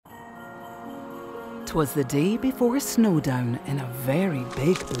It was the day before Snowdown in a very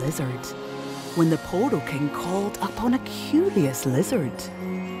big blizzard, when the Polo King called upon a curious lizard.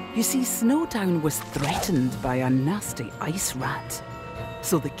 You see, Snowdown was threatened by a nasty ice rat,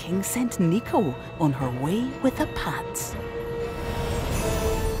 so the king sent Neeko on her way with a pat.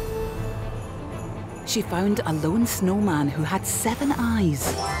 She found a lone snowman who had 7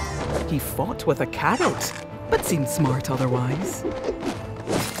 eyes. He fought with a carrot, but seemed smart otherwise.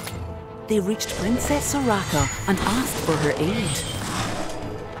 They reached Princess Soraka and asked for her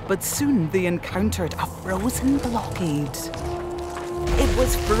aid. But soon they encountered a frozen blockade. It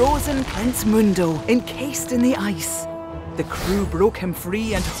was frozen Prince Mundo, encased in the ice. The crew broke him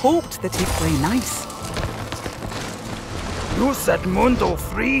free and hoped that he'd play nice. "You set Mundo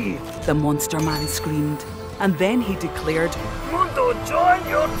free!" the monster man screamed, and then he declared, "Mundo, join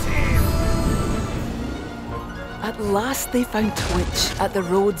your team!" At last they found Twitch at the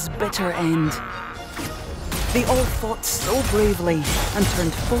road's bitter end. They all fought so bravely and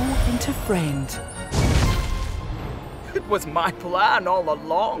turned foe into friend. "It was my plan all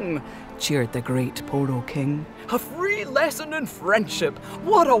along," cheered the great Polo King. "A free lesson in friendship.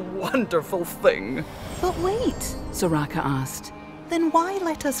 What a wonderful thing." But wait, Soraka asked. Then why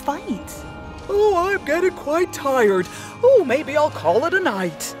let us fight? "Oh, I'm getting quite tired. Oh, maybe I'll call it a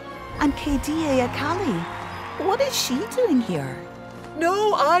night." And Kda Akali, what is she doing here?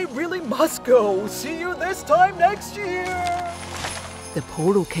 "No, I really must go. See you this time next year." The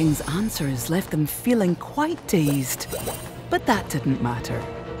Polo King's answers left them feeling quite dazed. But that didn't matter,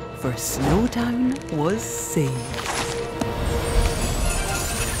 for Snowdown was saved.